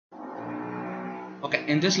Okay,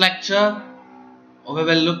 in this lecture we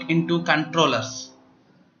will look into controllers.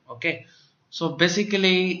 Okay, so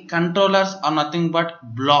basically controllers are nothing but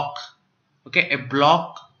block. Okay, a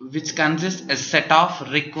block which consists a set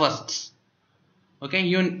of requests. Okay,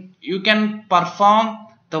 you can perform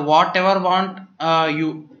the whatever want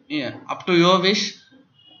up to your wish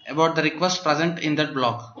about the request present in that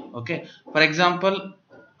block. Okay, for example,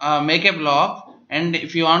 make a block, and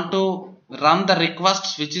if you want to run the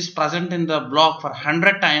requests which is present in the block for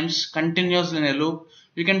 100 times continuously in a loop,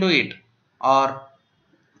 you can do it. Or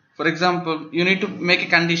for example, you need to make a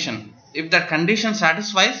condition. If that condition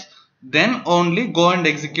satisfies, then only go and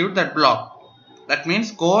execute that block. That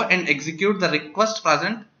means go and execute the request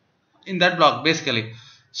present in that block basically.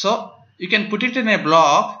 So you can put it in a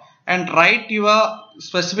block and write your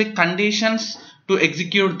specific conditions to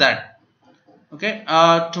execute that. Okay,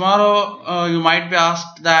 tomorrow you might be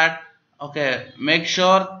asked that, okay, make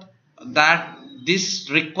sure that these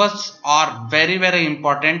requests are very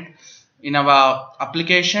important in our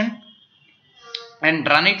application and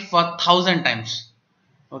run it for 1000 times.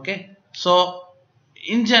 Okay, so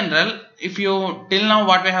in general, if you till now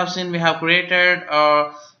what we have seen, we have created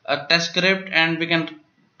a test script and we can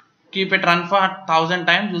keep it run for 1000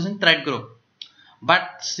 times using thread group.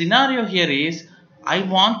 But scenario here is I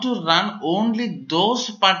want to run only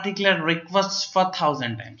those particular requests for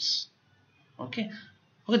 1000 times. Okay,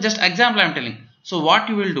 just example I am telling. So what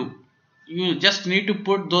you will do, you just need to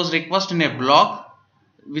put those requests in a block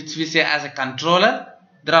which we say as a controller.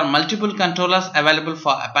 There are multiple controllers available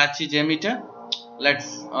for Apache Jmeter.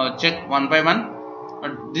 Let's check one by one.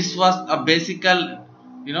 This was a basic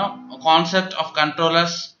concept of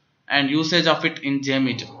controllers and usage of it in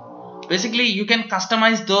Jmeter. Basically you can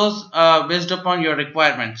customize those based upon your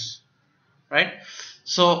requirements, right?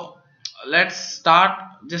 So let's start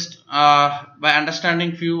just by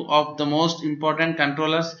understanding few of the most important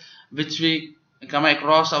controllers which we come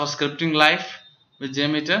across our scripting life with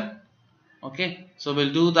Jmeter. Okay, so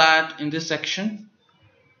we'll do that in this section.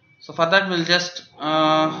 So for that we'll just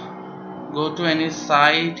go to any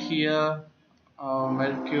site here,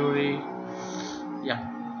 Mercury. Yeah,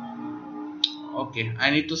 okay, I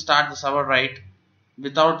need to start the server, right?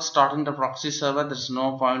 Without starting the proxy server, there's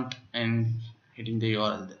no point in hitting the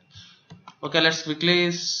URL there. Okay, let's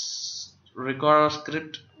quickly record our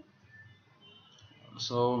script.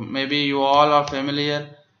 So maybe you all are familiar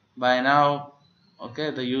by now, okay,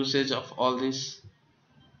 the usage of all this.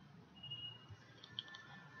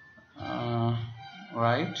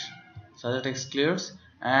 Right, so the text clears,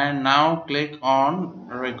 and now click on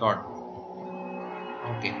record.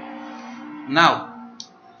 Okay, now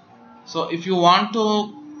so if you want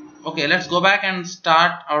to, okay, let's go back and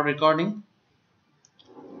start our recording.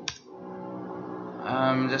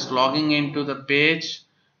 I'm just logging into the page.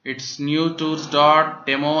 It's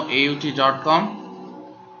newtours.demoaut.com.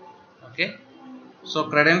 okay, so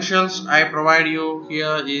credentials I provide you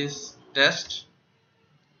here is test,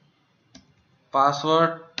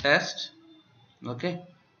 password test. Okay,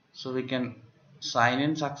 so we can sign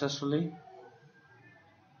in successfully.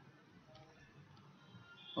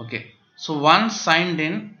 Okay, so once signed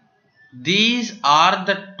in, these are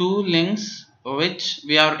the two links which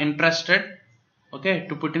we are interested, okay,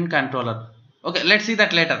 to put in controller. Okay, let's see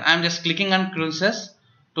that later. I'm just clicking on cruises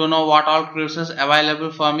to know what all cruises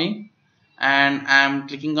available for me, and I'm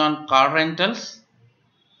clicking on car rentals.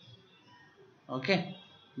 Okay,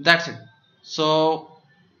 that's it. So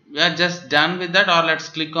we are just done with that, or let's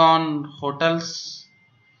click on hotels.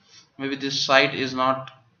 Maybe this site is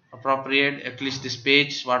not appropriate, at least this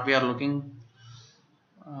page what we are looking.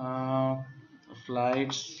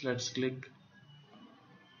 Flights, let's click.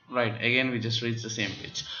 Right, again we just reach the same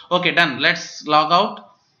page. Okay, done. Let's log out.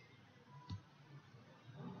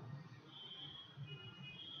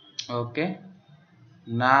 Okay,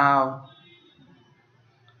 now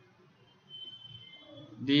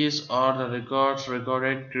these are the records,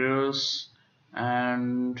 recorded cruise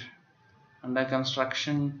and under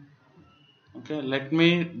construction. Okay, let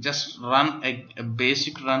me just run a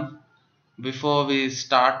basic run before we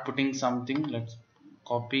start putting something. Let's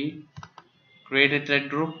copy, create a thread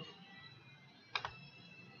group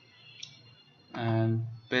and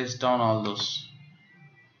paste down all those.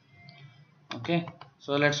 Okay,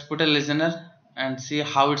 so let's put a listener and see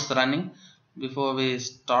how it's running before we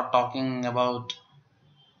start talking about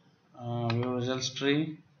view results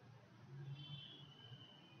tree.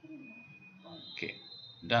 Okay,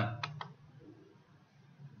 done.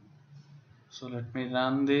 So let me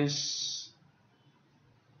run this.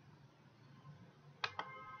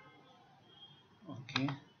 Okay,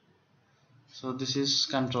 so this is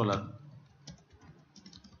controller.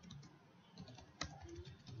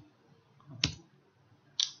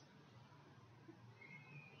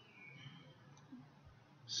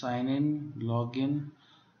 sign in, login.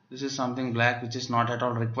 This is something black which is not at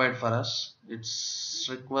all required for us. Its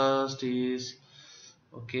request is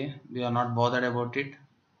okay, we are not bothered about it.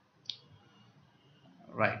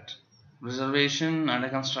 Right, reservation under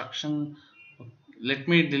construction. Let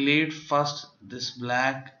me delete first this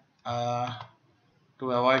black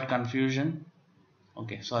to avoid confusion.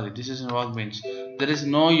 Okay, sorry, this is in workbench. There is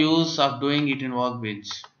no use of doing it in workbench.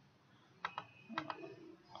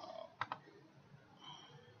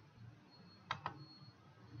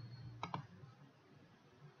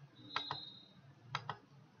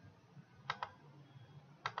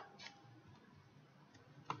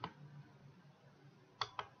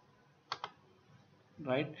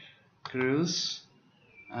 Right, cruise,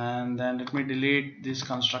 and then let me delete this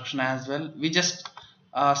construction as well. We just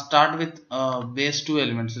start with base 2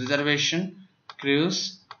 elements: reservation,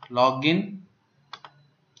 cruise, login.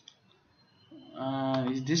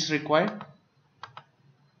 Is this required?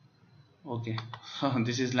 Okay,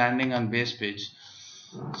 this is landing on base page.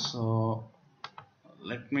 So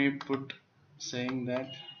let me put saying that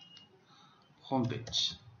home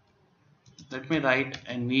page. Let me write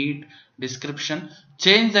a neat description.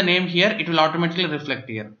 Change the name here, it will automatically reflect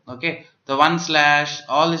here. Okay, the 1/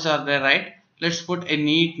 all these are there, right? Let's put a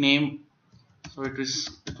neat name, so it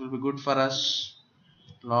will be good for us.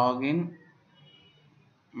 Login,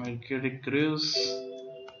 Mercury Cruise,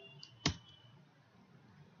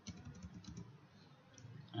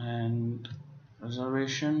 and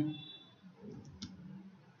reservation.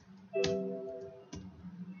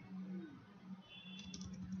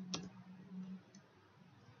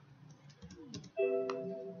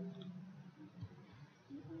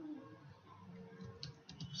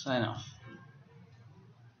 Sign off.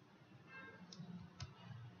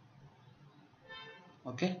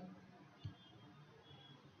 Okay,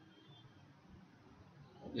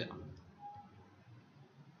 yeah.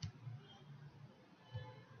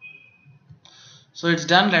 So it's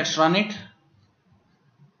done. Let's run it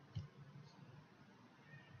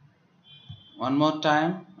one more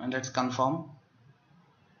time and let's confirm.